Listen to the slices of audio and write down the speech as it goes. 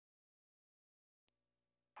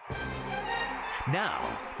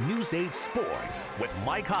Now, News 8 Sports with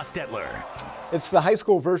Mike Hostetler. It's the high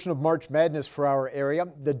school version of March Madness for our area.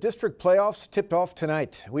 The district playoffs tipped off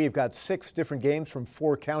tonight. We've got 6 different games from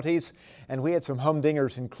 4 counties, and we had some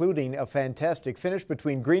humdingers, including a fantastic finish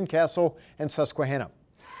between Greencastle and Susquehanna.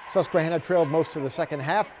 Susquehanna trailed most of the second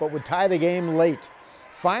half, but would tie the game late.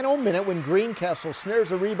 Final minute when Greencastle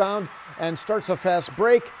snares a rebound and starts a fast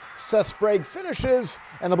break. Seth Sprague finishes,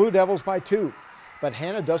 and the Blue Devils by 2. But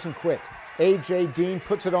Hannah doesn't quit. A.J. Dean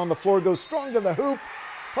puts it on the floor, goes strong to the hoop,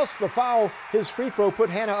 plus the foul. His free throw put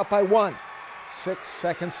Hannah up by 1. 6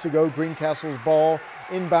 seconds to go. Greencastle's ball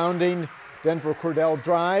inbounding. Denver Cordell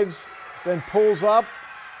drives, then pulls up.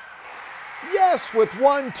 Yes, with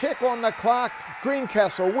 1 tick on the clock,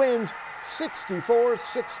 Greencastle wins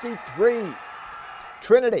 64-63.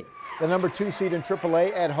 Trinity, the number 2 seed in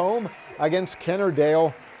AAA at home against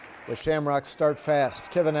Kennerdale. The Shamrocks start fast.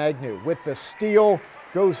 Kevin Agnew with the steal,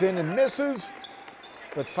 goes in and misses,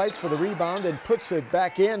 but fights for the rebound and puts it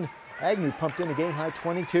back in. Agnew pumped in a game-high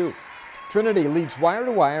 22. Trinity leads wire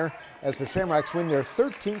to wire as the Shamrocks win their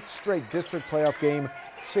 13th straight district playoff game,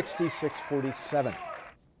 66-47.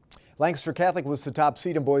 Lancaster Catholic was the top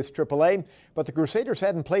seed in boys AAA, but the Crusaders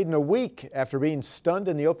hadn't played in a week after being stunned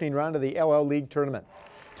in the opening round of the LL League tournament.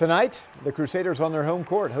 Tonight, the Crusaders on their home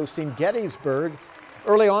court hosting Gettysburg.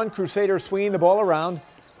 Early on, Crusaders swinging the ball around.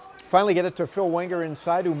 Finally get it to Phil Wenger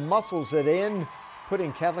inside, who muscles it in,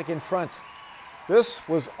 putting Catholic in front. This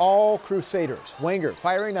was all Crusaders. Wenger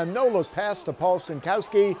firing a no-look pass to Paul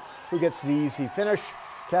Sinkowski, who gets the easy finish.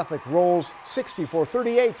 Catholic rolls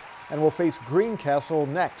 64-38 and will face Greencastle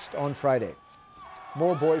next on Friday.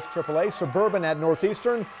 More boys AAA, Suburban at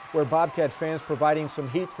Northeastern, where Bobcat fans providing some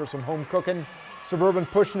heat for some home cooking. Suburban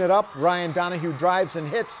pushing it up. Ryan Donahue drives and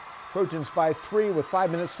hits. Trojans by 3 with 5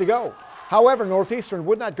 minutes to go. However, Northeastern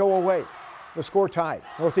would not go away. The score tied.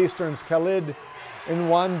 Northeastern's Khalid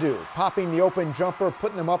Nwandu popping the open jumper,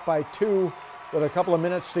 putting them up by 2 with a couple of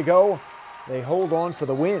minutes to go. They hold on for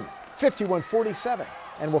the win, 51-47,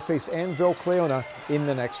 and will face Annville Cleona in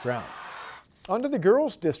the next round. Under the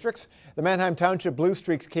girls' districts, the Manheim Township Blue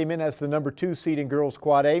Streaks came in as the number 2 seed in girls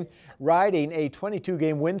Quad A, riding a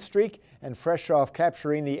 22-game win streak and fresh off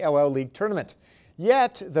capturing the LL League tournament.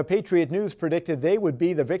 Yet, the Patriot News predicted they would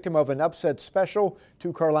be the victim of an upset special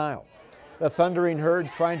to Carlisle. The Thundering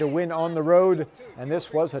Herd trying to win on the road, and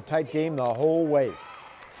this was a tight game the whole way.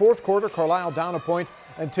 Fourth quarter, Carlisle down a point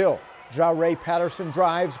until Ja-Ray Patterson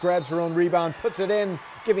drives, grabs her own rebound, puts it in,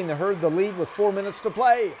 giving the Herd the lead with 4 minutes to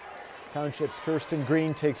play. Township's Kirsten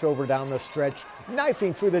Green takes over down the stretch,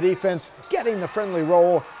 knifing through the defense, getting the friendly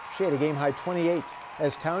roll. She had a game-high 28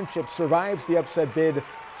 as Township survives the upset bid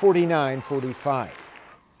 49-45.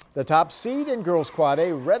 The top seed in girls Quad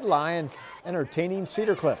A, Red Lion, entertaining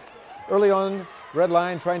Cedar Cliff. Early on, Red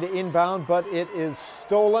Lion trying to inbound, but it is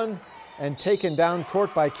stolen and taken down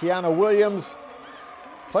court by Kiana Williams.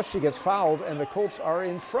 Plus she gets fouled and the Colts are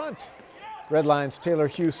in front. Red Lions' Taylor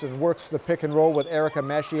Houston works the pick and roll with Erica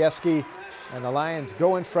Mashieski, and the Lions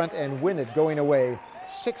go in front and win it going away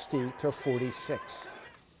 60-46.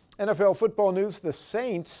 NFL football news, the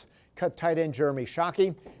Saints cut tight end Jeremy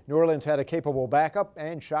Shockey. New Orleans had a capable backup,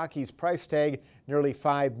 and Shockey's price tag, nearly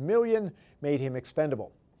 $5 million, made him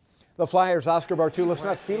expendable. The Flyers' Oscar Bartulis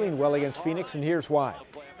not feeling well against Phoenix, and here's why.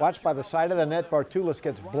 Watched by the side of the net, Bartulis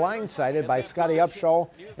gets blindsided by Scotty Upshaw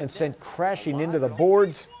and sent crashing into the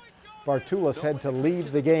boards. Bartulis had to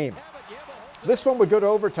leave the game. This one would go to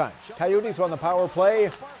overtime. Coyotes on the power play,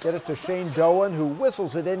 get it to Shane Doan, who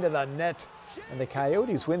whistles it into the net, and the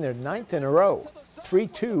Coyotes win their 9th in a row,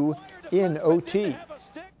 3-2 in OT.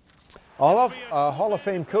 Hall of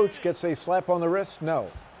Fame coach gets a slap on the wrist? No.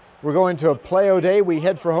 We're going to a play-o day. We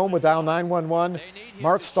head for home with dial 911.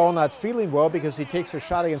 Mark Stahl not feeling well because he takes a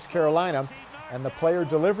shot against Carolina, and the player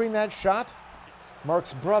delivering that shot,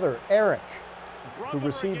 Mark's brother, Eric, who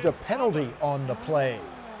received a penalty on the play.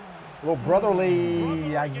 A little brotherly,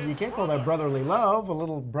 you can't call that brotherly love, a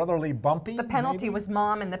little brotherly bumpy. The penalty was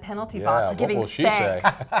mom in the penalty Yeah, box what giving will she say?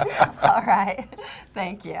 thanks. All right,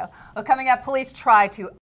 thank you. Well, coming up, police try to